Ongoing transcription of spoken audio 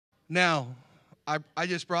Now, I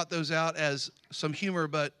just brought those out as some humor,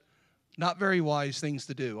 but not very wise things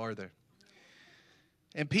to do, are there?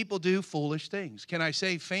 And people do foolish things. Can I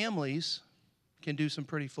say families can do some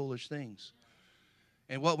pretty foolish things?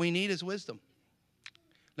 And what we need is wisdom.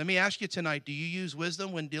 Let me ask you tonight, do you use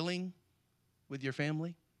wisdom when dealing with your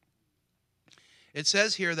family? It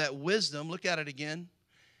says here that wisdom, look at it again,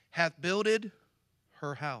 hath builded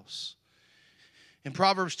her house. In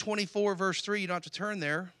Proverbs 24, verse 3, you don't have to turn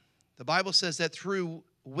there. The Bible says that through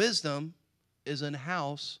wisdom is an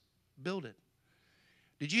house builded.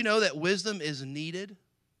 Did you know that wisdom is needed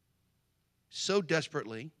so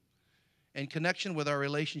desperately in connection with our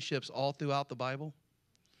relationships all throughout the Bible?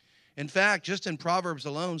 In fact, just in Proverbs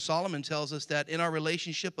alone, Solomon tells us that in our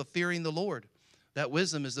relationship of fearing the Lord, that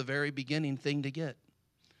wisdom is the very beginning thing to get.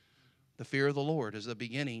 The fear of the Lord is the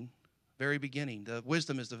beginning, very beginning. The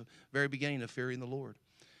wisdom is the very beginning of fearing the Lord.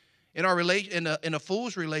 In a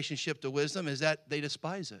fool's relationship to wisdom is that they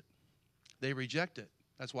despise it. They reject it.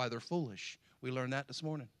 That's why they're foolish. We learned that this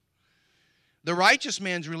morning. The righteous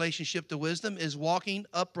man's relationship to wisdom is walking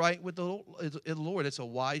upright with the Lord. It's a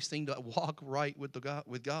wise thing to walk right with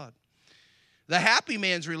God. The happy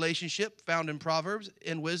man's relationship found in Proverbs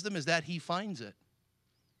in wisdom is that he finds it.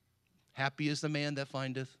 Happy is the man that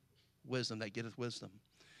findeth wisdom, that getteth wisdom.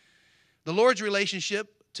 The Lord's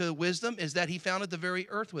relationship to wisdom is that he founded the very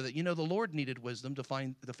earth with it. You know, the Lord needed wisdom to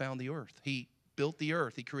found the earth. He built the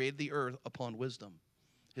earth. He created the earth upon wisdom,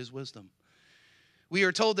 his wisdom. We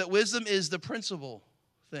are told that wisdom is the principal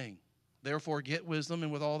thing. Therefore, get wisdom,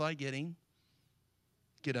 and with all thy getting,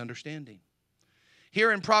 get understanding.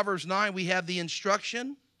 Here in Proverbs 9, we have the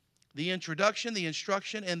instruction, the introduction, the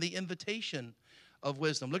instruction, and the invitation of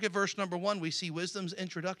wisdom. Look at verse number 1. We see wisdom's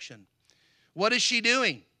introduction. What is she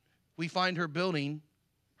doing? We find her building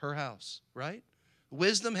her house, right?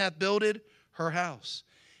 Wisdom hath builded her house.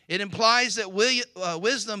 It implies that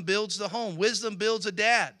wisdom builds the home. Wisdom builds a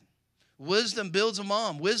dad. Wisdom builds a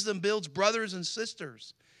mom. Wisdom builds brothers and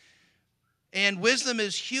sisters. And wisdom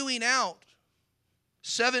is hewing out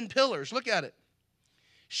 7 pillars. Look at it.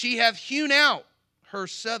 She hath hewn out her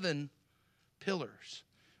 7 pillars.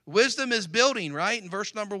 Wisdom is building, right? In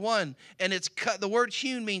verse number 1. And it's cut. The word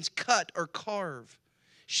hewn means cut or carve.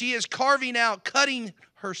 She is carving out, cutting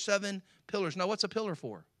her 7 pillars. Now, what's a pillar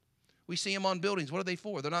for? We see them on buildings. What are they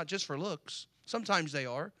for? They're not just for looks. Sometimes they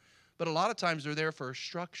are. But a lot of times they're there for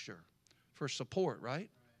structure, for support, right?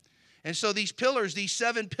 And so these pillars, these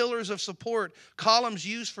 7 pillars of support, columns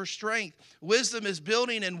used for strength. Wisdom is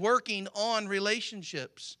building and working on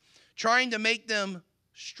relationships, trying to make them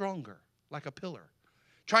stronger, like a pillar,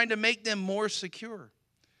 trying to make them more secure.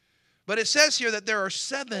 But it says here that there are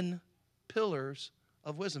 7 pillars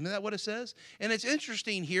of wisdom. Isn't that what it says? And it's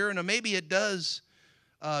interesting here, and maybe it does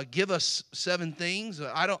give us 7 things.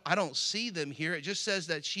 I don't see them here. It just says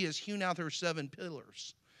that she has hewn out her 7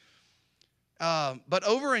 pillars. But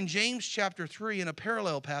over in James chapter 3, in a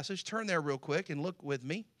parallel passage, turn there real quick and look with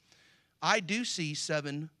me. I do see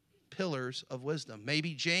 7 pillars of wisdom.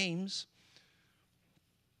 Maybe James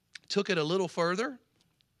took it a little further.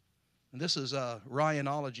 And this is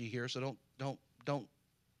Ryanology here, so don't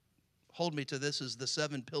hold me to this as the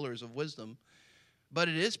 7 pillars of wisdom. But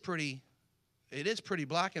it is pretty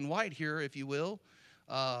black and white here, if you will.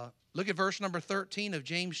 Look at verse number 13 of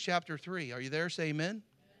James chapter 3. Are you there? Say amen.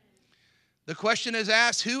 The question is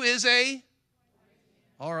asked, who is a?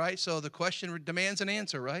 All right, so the question demands an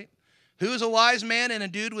answer, right? Who is a wise man and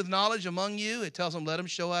endued with knowledge among you? It tells him, let him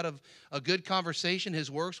show out of a good conversation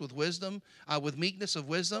his works with wisdom, with meekness of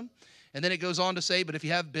wisdom. And then it goes on to say, but if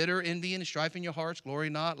you have bitter envy and strife in your hearts, glory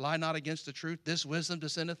not, lie not against the truth. This wisdom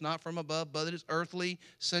descendeth not from above, but it is earthly,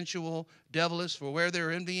 sensual, devilish. For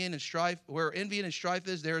where envy and strife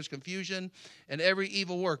is, there is confusion and every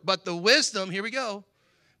evil work. But the wisdom, here we go,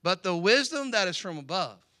 but the wisdom that is from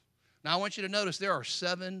above. Now I want you to notice there are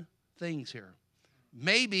 7 things here.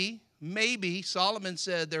 Maybe Solomon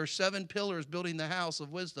said there are 7 pillars building the house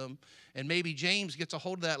of wisdom, and maybe James gets a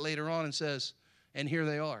hold of that later on and says, and here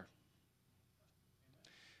they are.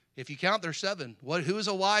 If you count, there's 7. Who is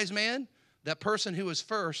a wise man? That person who is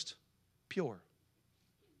first pure.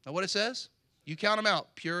 Now what it says? You count them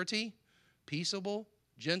out. Purity, peaceable,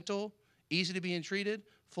 gentle, easy to be entreated,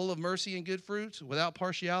 full of mercy and good fruits, without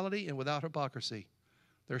partiality and without hypocrisy.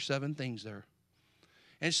 There are 7 things there.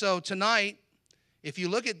 And so tonight, if you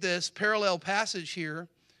look at this parallel passage here,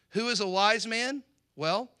 who is a wise man?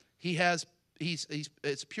 Well, it's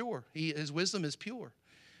pure. His wisdom is pure.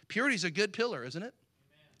 Purity is a good pillar, isn't it?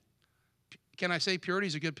 Can I say purity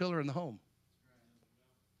is a good pillar in the home?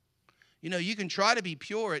 You know, you can try to be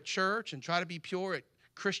pure at church and try to be pure at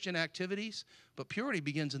Christian activities, but purity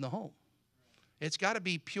begins in the home. It's got to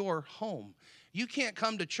be pure home. You can't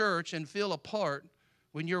come to church and feel a part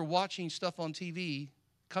when you're watching stuff on TV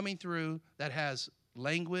coming through that has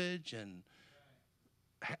language and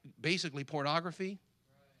basically pornography.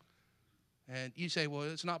 And you say, well,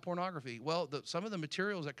 it's not pornography. Well, some of the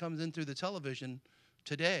materials that comes in through the television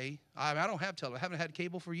today, I don't have television. I haven't had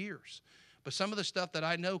cable for years. But some of the stuff that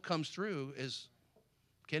I know comes through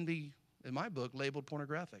can be, in my book, labeled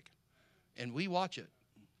pornographic. And we watch it.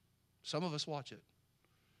 Some of us watch it.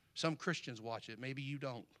 Some Christians watch it. Maybe you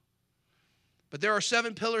don't. But there are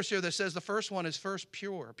 7 pillars here that says the first one is first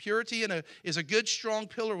pure. Purity is a good, strong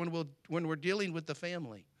pillar when we're dealing with the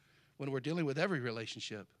family, when we're dealing with every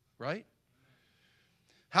relationship, right?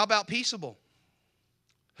 How about peaceable?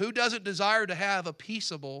 Who doesn't desire to have a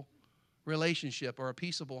peaceable relationship or a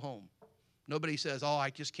peaceable home? Nobody says, oh, I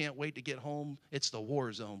just can't wait to get home. It's the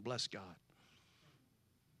war zone, bless God.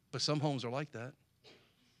 But some homes are like that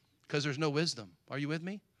because there's no wisdom. Are you with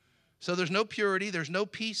me? So there's no purity, there's no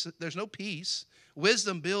peace.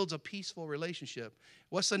 Wisdom builds a peaceful relationship.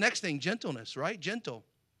 What's the next thing? Gentleness, right? Gentle.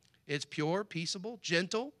 It's pure, peaceable,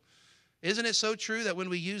 gentle. Isn't it so true that when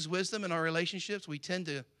we use wisdom in our relationships, we tend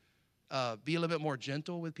to be a little bit more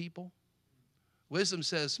gentle with people? Wisdom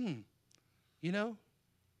says, you know,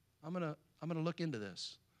 I'm gonna look into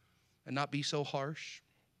this and not be so harsh.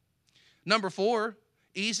 Number 4,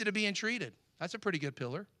 easy to be entreated. That's a pretty good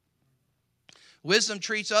pillar. Wisdom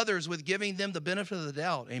treats others with giving them the benefit of the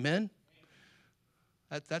doubt. Amen?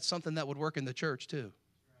 That's something that would work in the church too.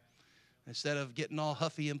 Instead of getting all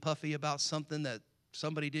huffy and puffy about something that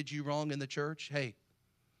somebody did you wrong in the church, hey,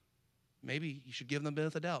 maybe you should give them the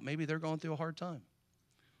benefit of the doubt. Maybe they're going through a hard time.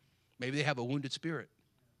 Maybe they have a wounded spirit.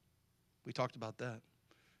 We talked about that.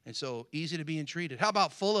 And so easy to be entreated. How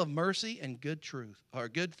about full of mercy and good truth, or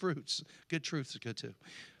good fruits? Good truths is good too.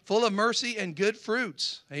 Full of mercy and good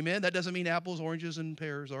fruits. Amen. That doesn't mean apples, oranges, and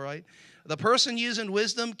pears, all right? The person using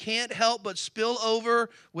wisdom can't help but spill over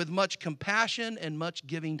with much compassion and much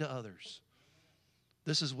giving to others.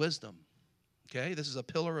 This is wisdom. Okay? This is a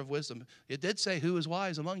pillar of wisdom. It did say, who is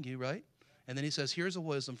wise among you, right? And then he says, here's a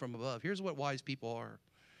wisdom from above. Here's what wise people are.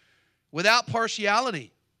 Without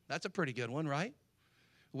partiality. That's a pretty good one, right?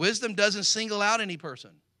 Wisdom doesn't single out any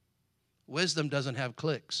person. Wisdom doesn't have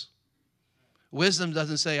cliques. Wisdom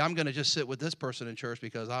doesn't say, I'm going to just sit with this person in church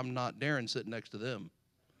because I'm not daring sitting next to them.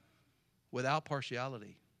 Without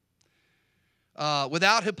partiality.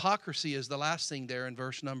 Without hypocrisy is the last thing there in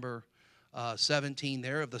verse number 17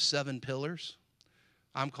 there of the 7 pillars.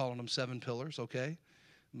 I'm calling them 7 pillars, okay?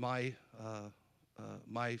 My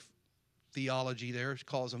theology there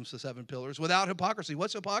calls them the 7 pillars. Without hypocrisy.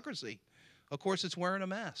 What's hypocrisy? Of course, it's wearing a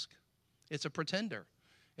mask. It's a pretender.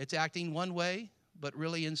 It's acting one way, but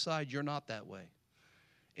really inside you're not that way.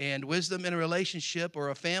 And wisdom in a relationship or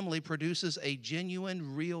a family produces a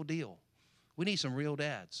genuine, real deal. We need some real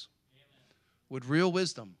dads. Amen. With real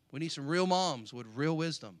wisdom. We need some real moms with real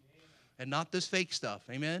wisdom. Amen. And not this fake stuff.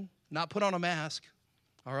 Amen? Not put on a mask,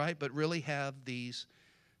 all right, but really have these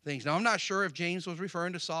things. Now, I'm not sure if James was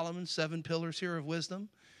referring to Solomon's 7 pillars here of wisdom,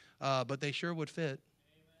 but they sure would fit.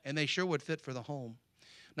 And they sure would fit for the home.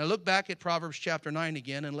 Now look back at Proverbs chapter 9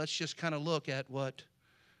 again, and let's just kind of look at what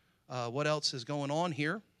else is going on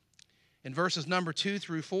here. In verses number 2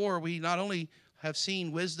 through 4, we not only have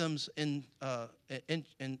seen wisdom's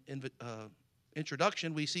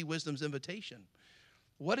introduction, we see wisdom's invitation.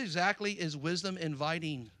 What exactly is wisdom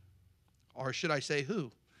inviting, or should I say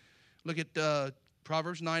who? Look at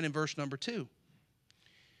Proverbs 9 and verse number 2.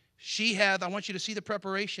 I want you to see the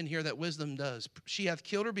preparation here that wisdom does. She hath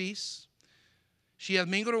killed her beasts. She hath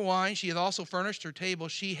mingled her wine. She hath also furnished her table.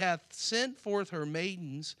 She hath sent forth her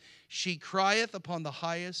maidens. She crieth upon the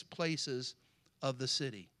highest places of the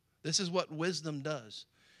city. This is what wisdom does.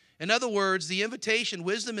 In other words, the invitation,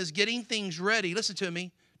 wisdom is getting things ready, listen to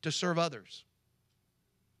me, to serve others.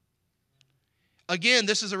 Again,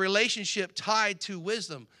 this is a relationship tied to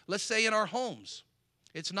wisdom. Let's say in our homes.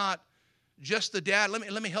 It's not just the dad.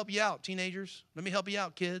 Let me help you out, teenagers. Let me help you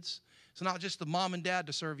out, kids. It's not just the mom and dad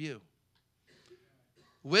to serve you.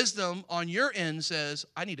 Wisdom on your end says,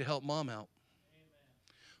 I need to help mom out.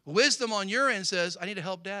 Amen. Wisdom on your end says, I need to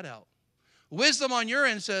help dad out. Wisdom on your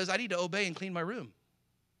end says, I need to obey and clean my room.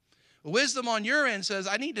 Wisdom on your end says,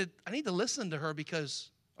 I need to listen to her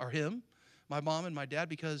or him, my mom and my dad,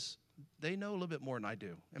 because they know a little bit more than I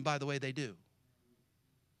do. And by the way, they do.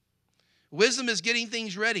 Wisdom is getting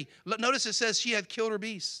things ready. Notice it says she had killed her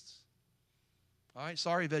beasts. All right,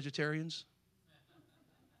 sorry, vegetarians.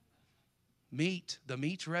 The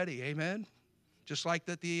meat's ready, amen? Just like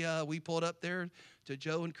that we pulled up there to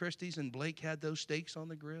Joe and Christie's, and Blake had those steaks on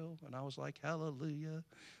the grill. And I was like, hallelujah,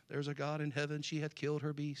 there's a God in heaven. She hath killed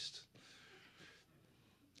her beast.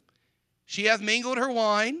 She hath mingled her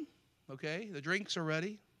wine. Okay, the drinks are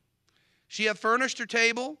ready. She hath furnished her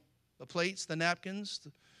table. The plates, the napkins,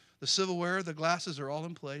 the silverware, the glasses are all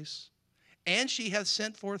in place. And she hath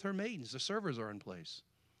sent forth her maidens. The servers are in place.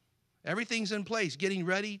 Everything's in place, getting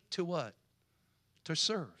ready to what? To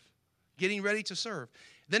serve. Getting ready to serve.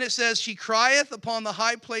 Then it says, she crieth upon the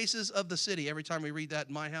high places of the city. Every time we read that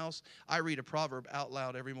in my house, I read a proverb out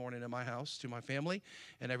loud every morning in my house to my family.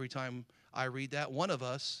 And every time I read that, one of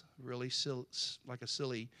us, really like a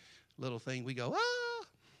silly little thing, we go, ah.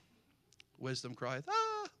 Wisdom crieth,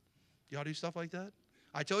 ah. Y'all do stuff like that?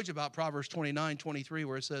 I told you about Proverbs 29:23,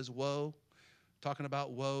 where it says, woe, talking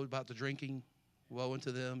about woe, about the drinking. Woe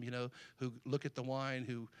unto them, who look at the wine,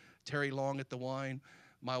 who tarry long at the wine.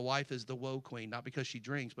 My wife is the woe queen, not because she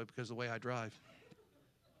drinks, but because of the way I drive.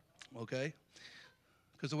 Okay?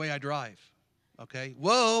 Because the way I drive. Okay?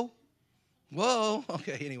 Whoa. Whoa.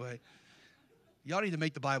 Okay, anyway. Y'all need to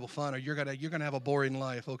make the Bible fun, or you're gonna have a boring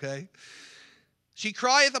life, okay? She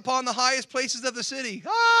crieth upon the highest places of the city.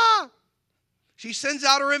 Ah! She sends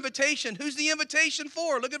out her invitation. Who's the invitation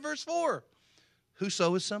for? Look at verse 4.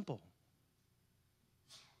 Whoso is simple.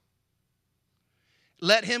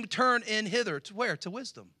 Let him turn in hither. To where? To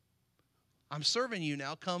wisdom. I'm serving you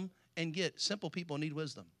now. Come and get. Simple people need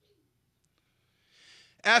wisdom.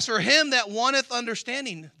 As for him that wanteth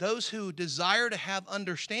understanding, those who desire to have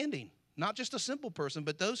understanding, not just a simple person,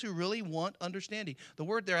 but those who really want understanding. The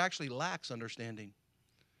word there actually lacks understanding.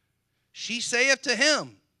 She saith to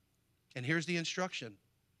him, and here's the instruction.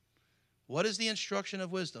 What is the instruction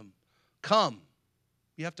of wisdom? Come.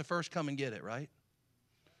 You have to first come and get it, right?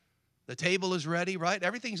 The table is ready, right?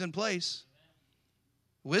 Everything's in place.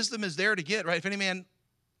 Wisdom is there to get, right? If any man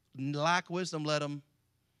lack wisdom, let him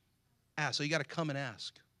ask. So you got to come and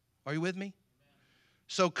ask. Are you with me?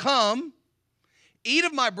 So come, eat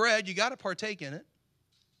of my bread. You got to partake in it.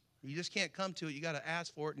 You just can't come to it. You got to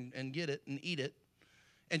ask for it and get it and eat it.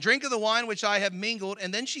 And drink of the wine which I have mingled.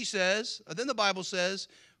 And then then the Bible says,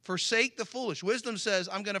 forsake the foolish. Wisdom says,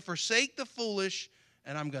 I'm going to forsake the foolish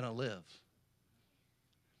and I'm going to live.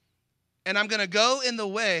 And I'm going to go in the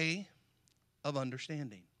way of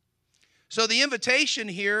understanding. So the invitation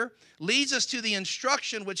here leads us to the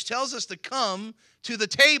instruction which tells us to come to the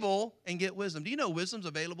table and get wisdom. Do you know wisdom's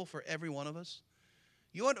available for every one of us?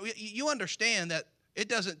 You understand that it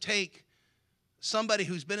doesn't take somebody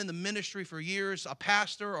who's been in the ministry for years, a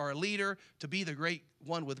pastor or a leader, to be the great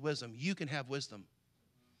one with wisdom. You can have wisdom.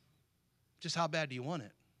 Just how bad do you want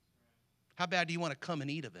it? How bad do you want to come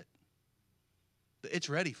and eat of it? It's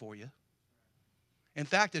ready for you. In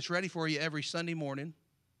fact, it's ready for you every Sunday morning.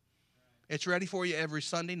 It's ready for you every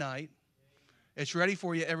Sunday night. It's ready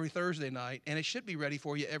for you every Thursday night. And it should be ready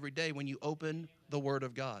for you every day when you open the Word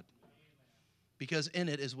of God. Because in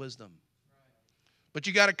it is wisdom. But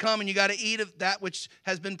you got to come and you got to eat of that which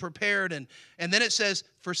has been prepared. And then it says,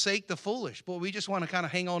 forsake the foolish. Boy, we just want to kind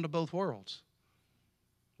of hang on to both worlds.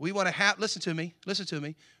 We want to have, listen to me.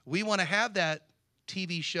 We want to have that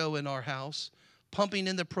TV show in our house, pumping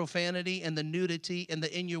in the profanity and the nudity and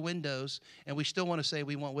the innuendos, and we still want to say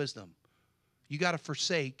we want wisdom. You got to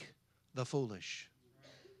forsake the foolish.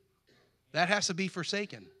 That has to be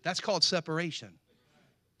forsaken. That's called separation.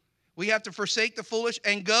 We have to forsake the foolish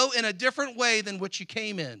and go in a different way than what you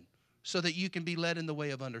came in so that you can be led in the way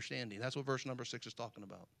of understanding. That's what verse number 6 is talking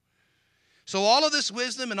about. So all of this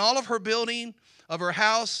wisdom and all of her building of her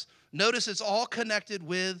house, notice it's all connected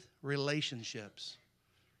with relationships.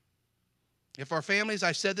 If our families,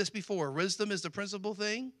 I said this before, wisdom is the principal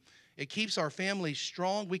thing. It keeps our families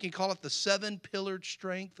strong. We can call it the 7-pillared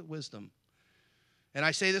strength of wisdom. And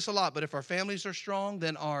I say this a lot, but if our families are strong,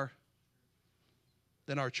 then our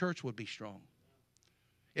church would be strong.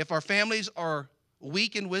 If our families are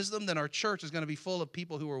weak in wisdom, then our church is going to be full of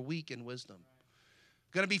people who are weak in wisdom.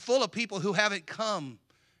 Going to be full of people who haven't come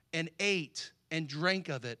and ate and drank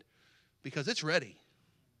of it because it's ready.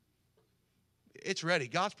 It's ready.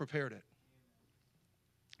 God's prepared it.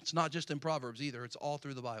 It's not just in Proverbs either. It's all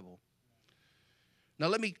through the Bible. Now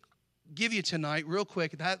let me give you tonight, real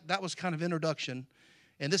quick, that was kind of introduction.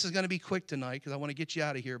 And this is going to be quick tonight because I want to get you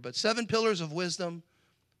out of here. But 7 pillars of wisdom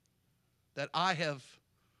that I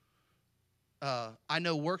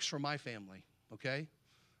know works for my family, okay?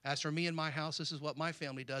 As for me and my house, this is what my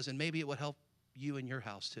family does, and maybe it would help you in your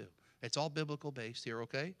house too. It's all biblical based here,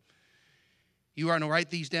 okay? You are going to write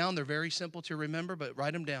these down. They're very simple to remember, but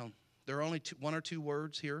write them down. There are only 1 or 2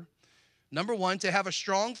 words here. Number one, to have a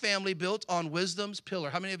strong family built on wisdom's pillar.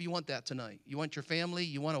 How many of you want that tonight? You want your family?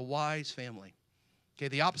 You want a wise family. Okay,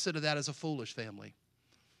 the opposite of that is a foolish family.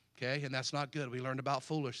 Okay, and that's not good. We learned about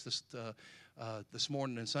foolish this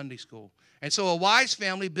morning in Sunday school. And so a wise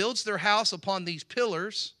family builds their house upon these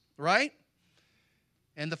pillars, right?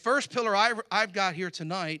 And the first pillar I've got here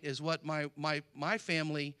tonight is what my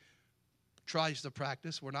family tries to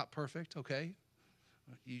practice. We're not perfect, okay?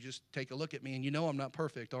 You just take a look at me and you know I'm not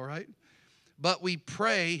perfect, all right? But we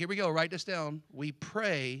pray. Here we go. Write this down. We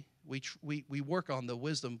pray. We work on the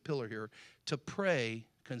wisdom pillar here to pray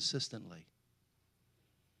consistently.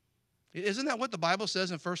 Isn't that what the Bible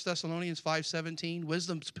says in 1 Thessalonians 5:17?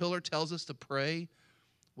 Wisdom's pillar tells us to pray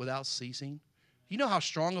without ceasing. You know how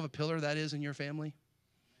strong of a pillar that is in your family?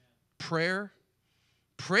 Prayer.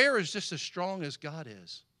 Prayer is just as strong as God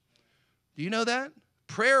is. Do you know that?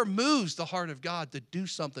 Prayer moves the heart of God to do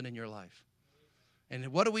something in your life. And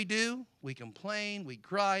what do? We complain, we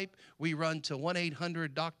gripe, we run to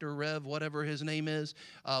 1-800 Dr. Rev, whatever his name is.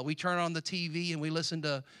 We turn on the TV and we listen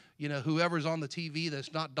to, whoever's on the TV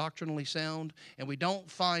that's not doctrinally sound, and we don't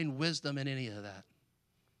find wisdom in any of that.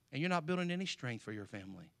 And you're not building any strength for your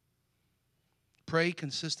family. Pray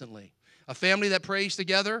consistently. A family that prays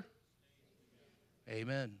together,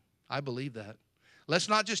 amen. I believe that. Let's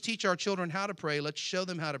not just teach our children how to pray. Let's show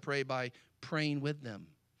them how to pray by praying with them.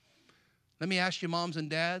 Let me ask you, moms and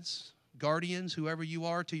dads, guardians, whoever you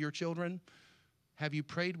are to your children, have you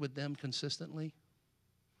prayed with them consistently?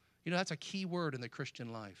 That's a key word in the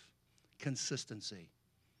Christian life, consistency.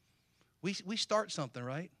 We start something,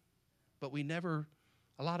 right? But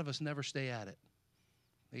a lot of us never stay at it.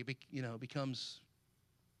 It becomes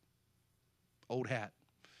old hat.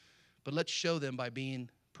 But let's show them by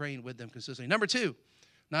praying with them consistently. Number two,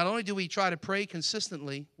 not only do we try to pray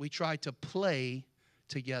consistently, we try to play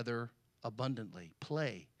together abundantly.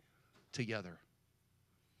 Play together.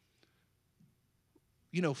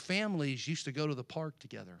 Families used to go to the park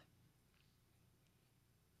together.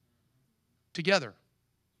 Together.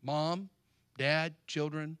 Mom, dad,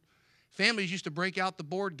 children. Families used to break out the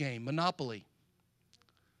board game, Monopoly.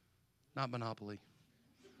 Not Monopoly.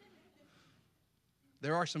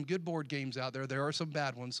 There are some good board games out there. There are some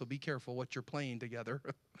bad ones, so be careful what you're playing together.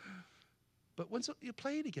 But once you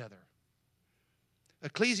play together.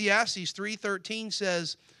 Ecclesiastes 3:13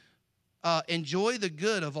 says, enjoy the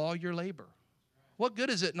good of all your labor. What good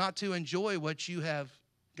is it not to enjoy what you have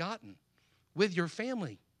gotten with your family?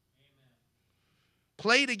 Amen.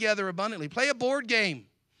 Play together abundantly. Play a board game.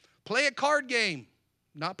 Play a card game,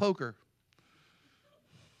 not poker.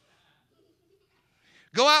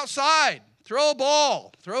 Go outside. Throw a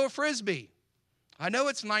ball. Throw a frisbee. I know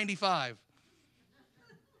it's 95.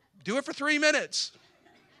 Do it for 3 minutes.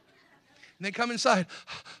 And then come inside.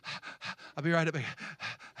 I'll be right back.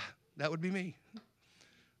 That would be me.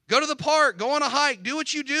 Go to the park. Go on a hike. Do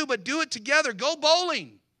what you do, but do it together. Go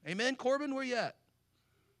bowling. Amen. Corbin, where you at?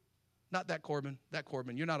 Not that Corbin. That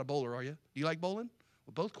Corbin. You're not a bowler, are you? Do you like bowling?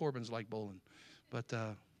 Well, both Corbins like bowling. But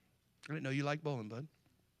I didn't know you like bowling, bud.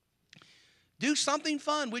 Do something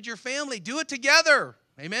fun with your family. Do it together.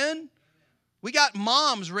 Amen. We got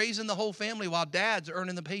moms raising the whole family while dad's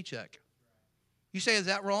earning the paycheck. You say, is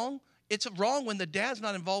that wrong? It's wrong when the dad's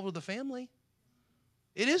not involved with the family.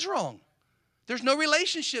 It is wrong. There's no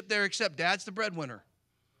relationship there except dad's the breadwinner.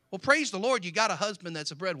 Well, praise the Lord, you got a husband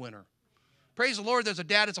that's a breadwinner. Praise the Lord, there's a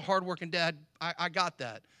dad that's a hardworking dad. I got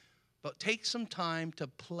that. But take some time to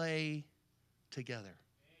play together.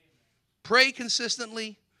 Pray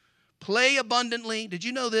consistently. Play abundantly. Did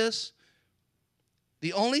you know this?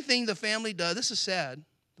 The only thing the family does, this is sad,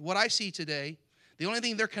 what I see today, the only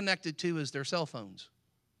thing they're connected to is their cell phones.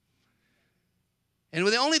 And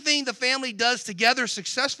the only thing the family does together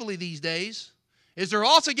successfully these days is they're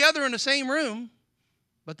all together in the same room,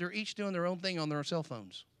 but they're each doing their own thing on their cell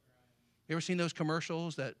phones. You ever seen those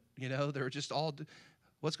commercials that, they're just all,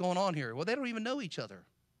 what's going on here? Well, they don't even know each other.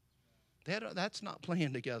 That's not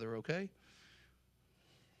playing together, okay?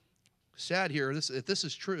 Sad here, if this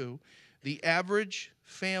is true, the average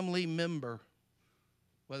family member,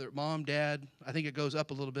 whether mom, dad, I think it goes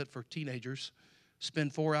up a little bit for teenagers,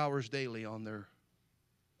 spend 4 hours daily on their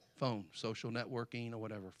phone, social networking or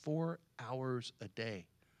whatever. 4 hours a day.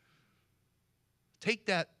 Take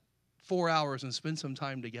that 4 hours and spend some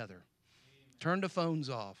time together. Amen. Turn the phones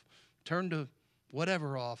off. Turn the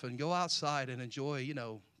whatever off and go outside and enjoy,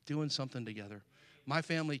 doing something together. My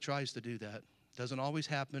family tries to do that. Doesn't always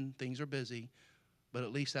happen. Things are busy. But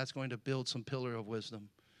at least that's going to build some pillar of wisdom.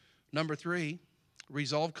 Number 3,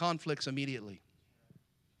 resolve conflicts immediately.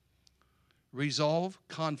 Resolve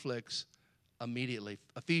conflicts immediately.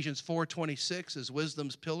 Ephesians 4:26 is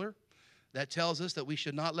wisdom's pillar. that tells us that we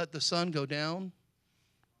should not let the sun go down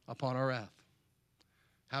upon our wrath.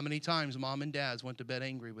 How many times mom and dads went to bed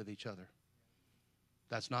angry with each other?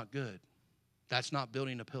 That's not good. That's not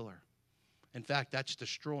building a pillar. In fact, that's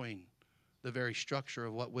destroying the very structure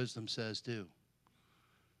of what wisdom says do.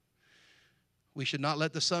 We should not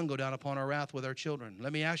let the sun go down upon our wrath with our children.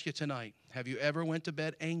 Let me ask you tonight, have you ever went to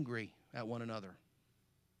bed angry at one another?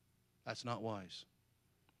 That's not wise.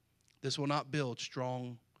 This will not build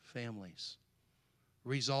strong families.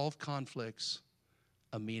 Resolve conflicts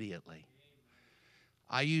immediately.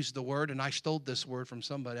 I used the word, and I stole this word from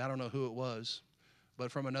somebody. I don't know who it was,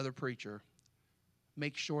 but from another preacher.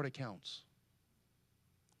 Make short accounts.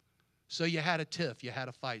 So you had a tiff, you had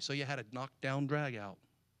a fight. So you had a knockdown, drag out.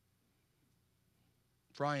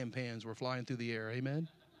 Frying pans were flying through the air, amen?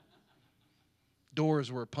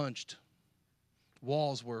 Doors were punched.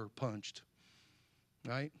 Walls were punched,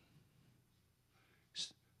 right?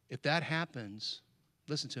 If that happens,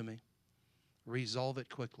 listen to me, resolve it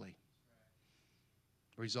quickly.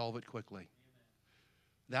 Resolve it quickly.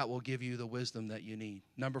 That will give you the wisdom that you need.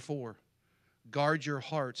 Number 4, guard your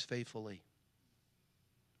hearts faithfully.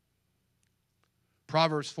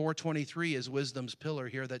 Proverbs 4:23 is wisdom's pillar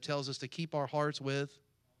here that tells us to keep our hearts with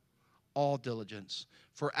all diligence.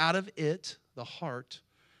 For out of it, the heart,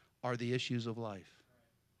 are the issues of life.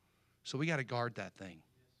 So we got to guard that thing.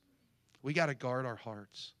 We got to guard our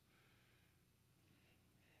hearts.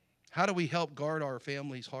 How do we help guard our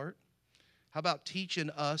family's heart? How about teaching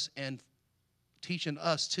us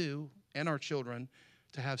too, and our children,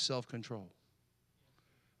 to have self-control?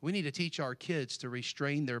 We need to teach our kids to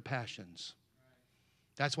restrain their passions.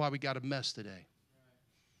 That's why we got a mess today.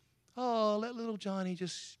 Oh, let little Johnny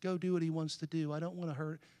just go do what he wants to do. I don't want to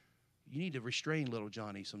hurt. You need to restrain little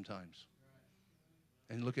Johnny sometimes.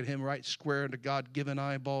 And look at him right square in the God-given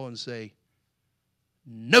eyeball and say,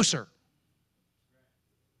 no, sir.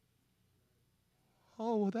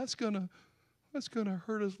 Oh, well, that's gonna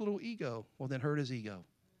hurt his little ego. Well, then hurt his ego.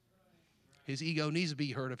 His ego needs to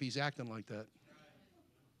be hurt if he's acting like that.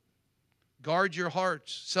 Guard your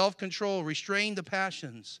hearts, self-control, restrain the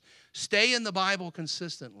passions. Stay in the Bible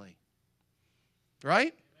consistently.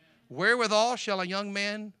 Right? Wherewithal shall a young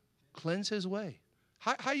man cleanse his way?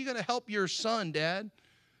 How are you going to help your son, Dad,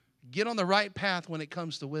 get on the right path when it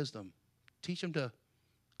comes to wisdom? Teach him to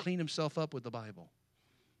clean himself up with the Bible.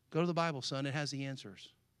 Go to the Bible, son. It has the answers.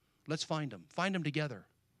 Let's find them. Find them together.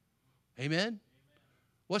 Amen?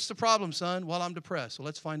 What's the problem, son? Well, I'm depressed. So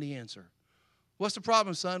let's find the answer. What's the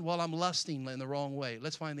problem, son? Well, I'm lusting in the wrong way.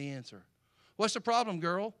 Let's find the answer. What's the problem,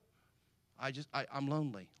 girl? I'm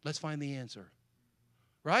lonely. Let's find the answer.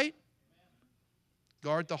 Right?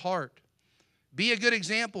 Guard the heart. Be a good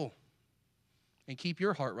example. And keep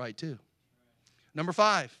your heart right, too. Number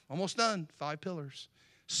 5. Almost done. 5 pillars.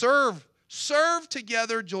 Serve. Serve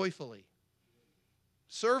together joyfully.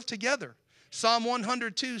 Serve together. Psalm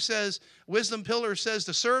 102 says, wisdom pillar says,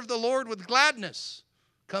 to serve the Lord with gladness.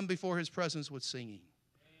 Come before his presence with singing.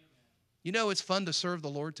 Amen. You know, it's fun to serve the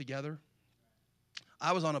Lord together.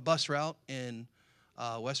 I was on a bus route in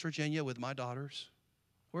West Virginia with my daughters.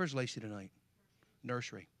 Where's Lacey tonight?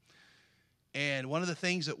 Nursery. And one of the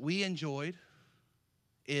things that we enjoyed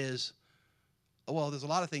is, well, there's a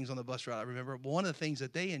lot of things on the bus route I remember, but one of the things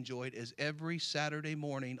that they enjoyed is every Saturday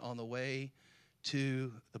morning on the way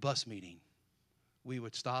to the bus meeting, we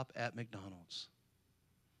would stop at McDonald's.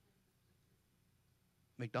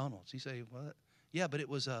 McDonald's. You say, what? Yeah, but it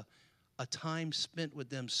was a time spent with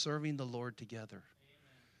them serving the Lord together.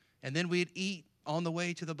 Amen. And then we'd eat on the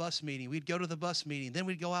way to the bus meeting. We'd go to the bus meeting. Then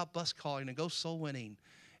we'd go out bus calling and go soul winning.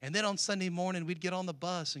 And then on Sunday morning, we'd get on the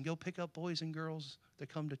bus and go pick up boys and girls to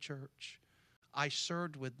come to church. I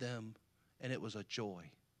served with them, and it was a joy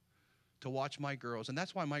to watch my girls. And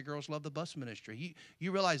that's why my girls love the bus ministry.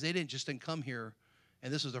 You realize they didn't come here,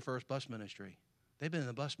 and this is their first bus ministry. They've been in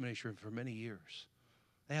the bus ministry for many years.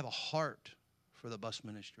 They have a heart for the bus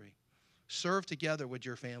ministry. Serve together with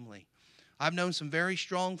your family. I've known some very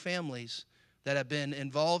strong families that have been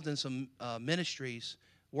involved in some ministries,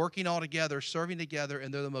 working all together, serving together,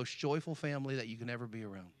 and they're the most joyful family that you can ever be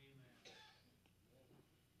around.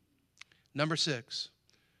 Number 6,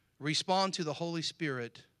 respond to the Holy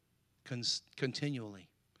Spirit continually.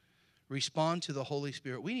 Respond to the Holy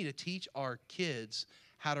Spirit. We need to teach our kids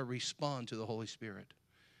how to respond to the Holy Spirit.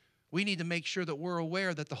 We need to make sure that we're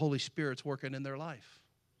aware that the Holy Spirit's working in their life.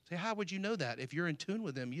 Say, how would you know that? If you're in tune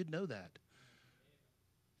with them, you'd know that.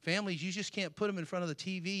 Families, you just can't put them in front of the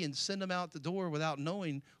TV and send them out the door without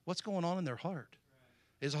knowing what's going on in their heart.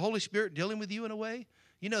 Is the Holy Spirit dealing with you in a way?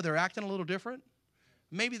 You know, they're acting a little different.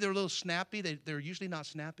 Maybe they're a little snappy. They're usually not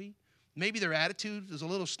snappy. Maybe their attitude is a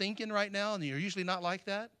little stinking right now, and you're usually not like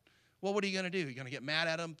that. Well, what are you going to do? You're going to get mad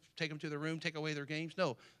at them, take them to their room, take away their games?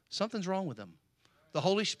 No, something's wrong with them. The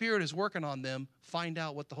Holy Spirit is working on them. Find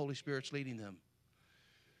out what the Holy Spirit's leading them.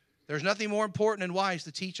 There's nothing more important and wise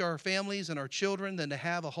to teach our families and our children than to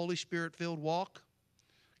have a Holy Spirit-filled walk,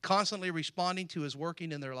 constantly responding to His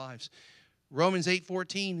working in their lives. Romans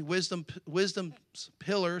 8:14, wisdom's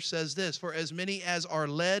pillar says this, for as many as are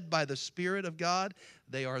led by the Spirit of God,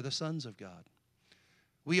 they are the sons of God.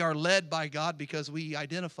 We are led by God because we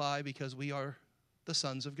identify because we are the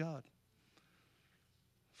sons of God.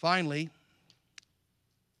 Finally,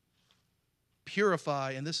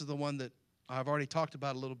 purify, and this is the one that I've already talked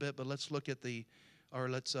about a little bit, but let's look at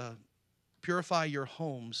let's purify your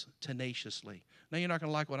homes tenaciously. Now, you're not going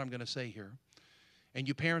to like what I'm going to say here, and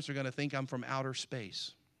you parents are going to think I'm from outer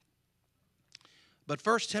space. But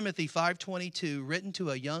 1 Timothy 5:22, written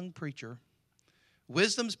to a young preacher,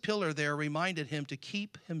 wisdom's pillar there reminded him to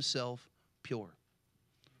keep himself pure.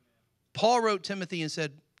 Paul wrote Timothy and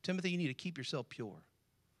said, Timothy, you need to keep yourself pure.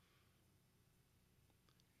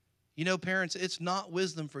 You know, parents, it's not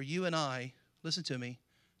wisdom for you and I, listen to me,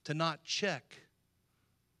 to not check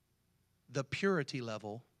the purity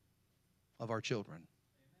level of our children.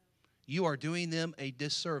 You are doing them a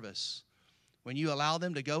disservice when you allow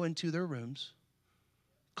them to go into their rooms,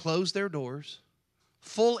 close their doors,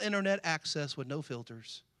 full internet access with no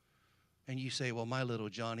filters, and you say, well, my little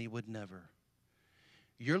Johnny would never.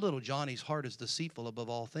 Your little Johnny's heart is deceitful above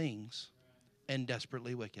all things and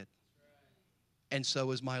desperately wicked. And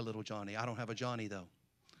so is my little Johnny. I don't have a Johnny, though.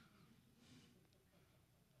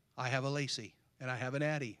 I have a Lacey, and I have an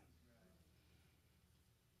Addie.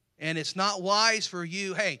 And it's not wise for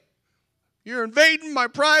you, hey, you're invading my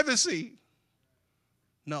privacy.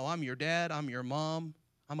 No, I'm your dad, I'm your mom.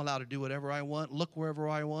 I'm allowed to do whatever I want, look wherever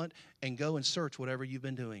I want, and go and search whatever you've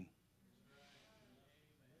been doing.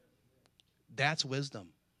 That's wisdom.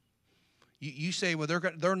 You say, well,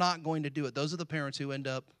 they're not going to do it. Those are the parents who end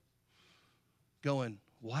up going,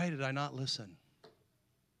 why did I not listen?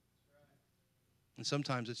 And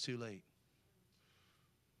sometimes it's too late.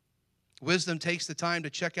 Wisdom takes the time to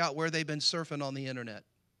check out where they've been surfing on the internet.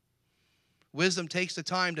 Wisdom takes the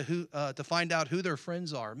time to find out who their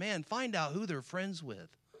friends are. Man, find out who they're friends with.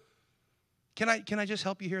 Can I just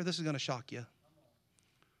help you here? This is going to shock you.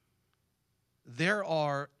 There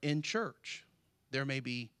are in church, there may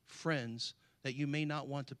be friends that you may not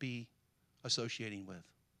want to be associating with.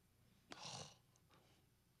 Oh,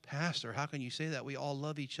 Pastor, how can you say that? We all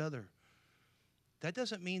love each other. That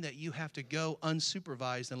doesn't mean that you have to go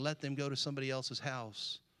unsupervised and let them go to somebody else's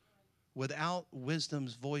house without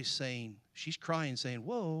wisdom's voice saying, she's crying, saying,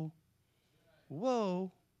 whoa,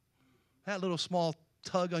 whoa. That little small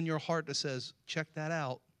tug on your heart that says, check that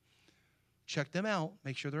out. Check them out.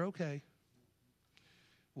 Make sure they're okay.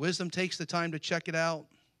 Wisdom takes the time to check it out.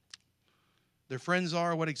 Their friends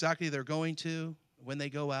are, what exactly they're going to when they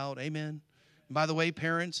go out. Amen. And by the way,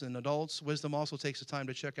 parents and adults, wisdom also takes the time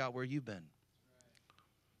to check out where you've been.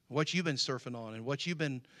 What you've been surfing on, and what you've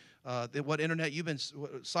been, what internet you've been,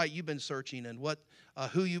 what site you've been searching, and what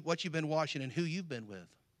you've been watching, and who you've been with.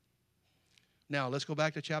 Now let's go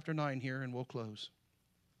back to chapter 9 here, and we'll close.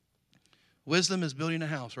 Wisdom is building a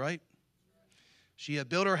house, right? She had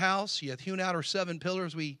built her house. She had hewn out her 7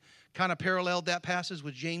 pillars. We kind of paralleled that passage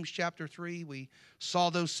with James chapter 3. We saw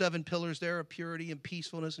those 7 pillars there of purity and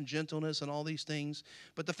peacefulness and gentleness and all these things.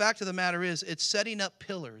 But the fact of the matter is, it's setting up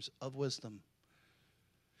pillars of wisdom.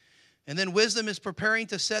 And then wisdom is preparing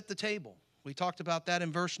to set the table. We talked about that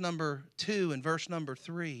in verse number 2 and verse number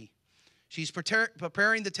 3. She's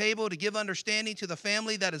preparing the table to give understanding to the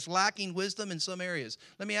family that is lacking wisdom in some areas.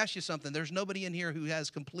 Let me ask you something. There's nobody in here who has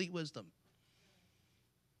complete wisdom.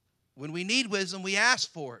 When we need wisdom, we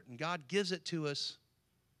ask for it, and God gives it to us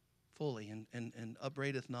fully and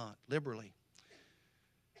upbraideth not, liberally.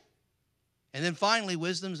 And then finally,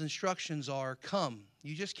 wisdom's instructions are, come.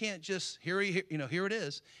 You just can't just, here it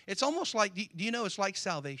is. It's almost like, do you know, it's like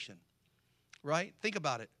salvation, right? Think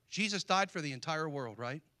about it. Jesus died for the entire world,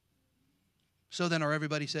 right? So then are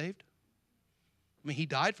everybody saved? I mean, he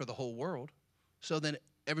died for the whole world. So then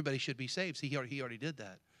everybody should be saved. See, he already did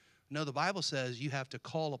that. No, the Bible says you have to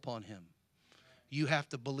call upon him. You have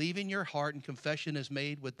to believe in your heart, and confession is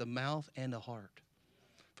made with the mouth and the heart.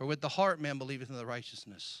 For with the heart man believeth in the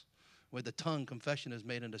righteousness. With the tongue confession is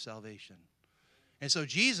made unto salvation. And so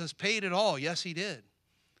Jesus paid it all. Yes, he did.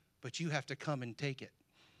 But you have to come and take it.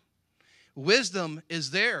 Wisdom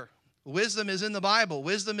is there. Wisdom is in the Bible.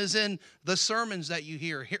 Wisdom is in the sermons that you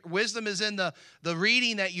hear. Wisdom is in the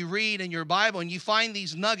reading that you read in your Bible, and you find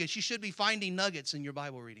these nuggets. You should be finding nuggets in your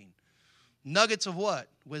Bible reading. Nuggets of what?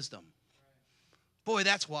 Wisdom. Boy,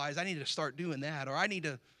 that's wise. I need to start doing that, or I need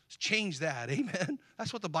to change that. Amen.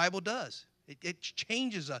 That's what the Bible does. It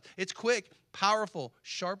changes us. It's quick, powerful,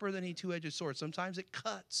 sharper than any two-edged sword. Sometimes it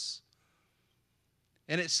cuts.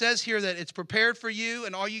 And it says here that it's prepared for you,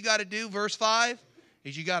 and all you got to do, verse 5,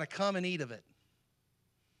 is you got to come and eat of it.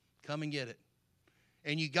 Come and get it.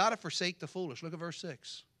 And you got to forsake the foolish. Look at verse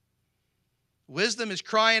 6. Wisdom is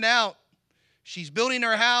crying out. She's building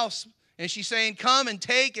her house. And she's saying, come and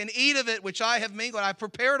take and eat of it, which I have mingled. I've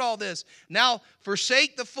prepared all this. Now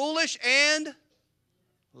forsake the foolish and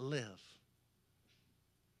live.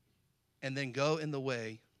 And then go in the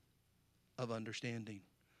way of understanding.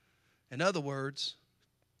 In other words,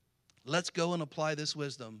 let's go and apply this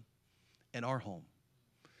wisdom in our home.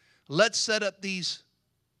 Let's set up these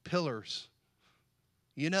pillars.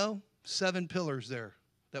 7 pillars there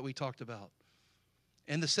that we talked about.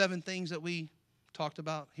 And the 7 things that we talked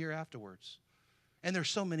about here afterwards. And there's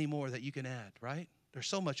so many more that you can add, right? There's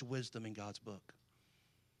so much wisdom in God's book.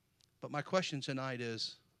 But my question tonight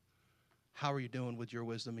is, how are you doing with your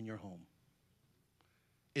wisdom in your home?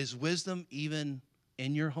 Is wisdom even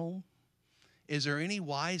in your home? Is there any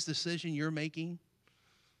wise decision you're making?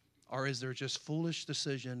 Or is there just foolish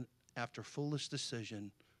decision after foolish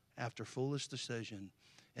decision after foolish decision?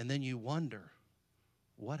 And then you wonder,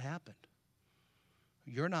 what happened?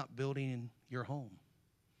 You're not building your home.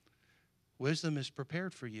 Wisdom is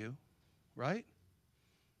prepared for you, right?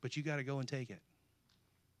 But you got to go and take it.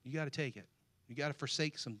 You got to take it. You got to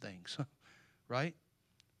forsake some things, right?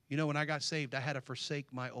 When I got saved, I had to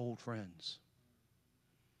forsake my old friends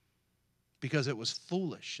because it was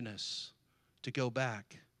foolishness to go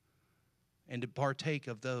back and to partake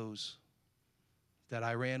of those that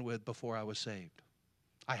I ran with before I was saved.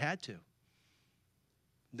 I had to.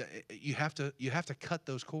 You have to cut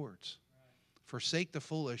those cords. Forsake the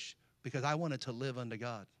foolish, because I wanted to live unto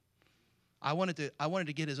God. I wanted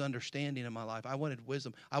to get his understanding in my life. I wanted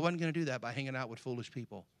wisdom. I wasn't going to do that by hanging out with foolish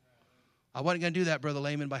people. I wasn't going to do that, Brother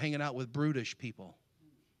Lehman, by hanging out with brutish people.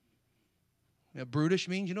 Brutish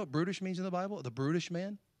means, you know what brutish means in the Bible? The brutish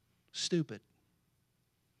man? Stupid.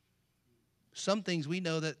 Some things we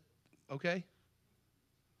know that, okay?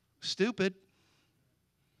 Stupid.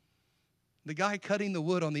 The guy cutting the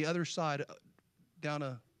wood on the other side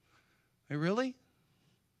really?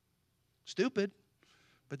 Stupid.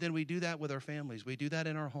 But then we do that with our families. We do that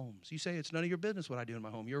in our homes. You say, it's none of your business what I do in my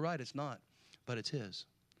home. You're right, it's not. But it's his.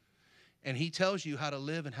 And he tells you how to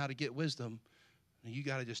live and how to get wisdom. And you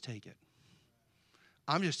got to just take it.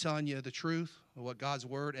 I'm just telling you the truth of what God's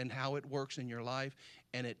word and how it works in your life.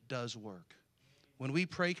 And it does work. When we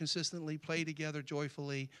pray consistently, play together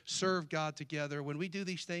joyfully, serve God together, when we do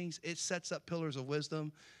these things, it sets up pillars of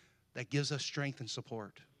wisdom that gives us strength and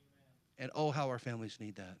support. And oh, how our families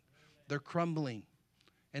need that. They're crumbling.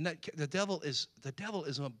 And that the devil is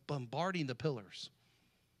bombarding the pillars.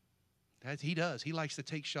 He does. He likes to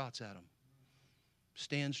take shots at them.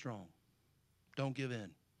 Stand strong. Don't give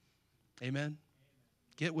in. Amen?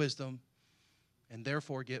 Get wisdom. And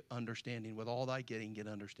therefore get understanding. With all thy getting, get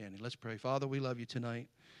understanding. Let's pray. Father, we love you tonight.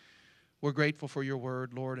 We're grateful for your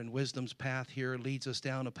word, Lord, and wisdom's path here leads us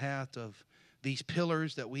down a path of these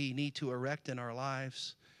pillars that we need to erect in our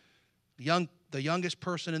lives. The youngest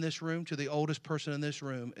person in this room to the oldest person in this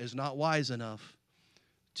room is not wise enough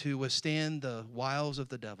to withstand the wiles of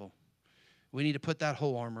the devil. We need to put that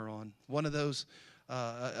whole armor on. One of those,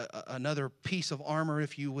 another piece of armor,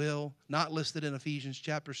 if you will, not listed in Ephesians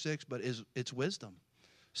chapter 6, but it's wisdom.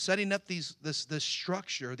 Setting up this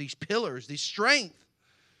structure, these pillars, these strength,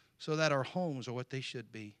 so that our homes are what they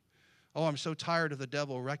should be. Oh, I'm so tired of the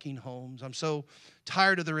devil wrecking homes. I'm so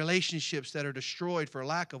tired of the relationships that are destroyed for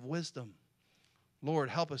lack of wisdom. Lord,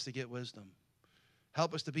 help us to get wisdom.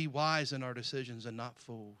 Help us to be wise in our decisions and not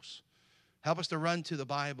fools. Help us to run to the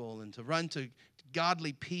Bible and to run to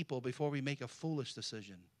godly people before we make a foolish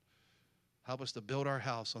decision. Help us to build our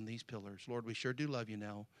house on these pillars. Lord, we sure do love you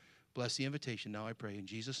now. Bless the invitation now, I pray, in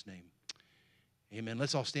Jesus' name. Amen.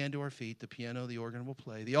 Let's all stand to our feet. The piano, the organ will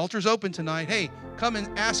play. The altar's open tonight. Hey, come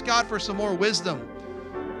and ask God for some more wisdom.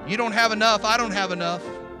 You don't have enough. I don't have enough.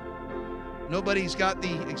 Nobody's got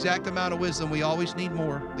the exact amount of wisdom. We always need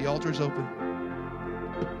more. The altar's open.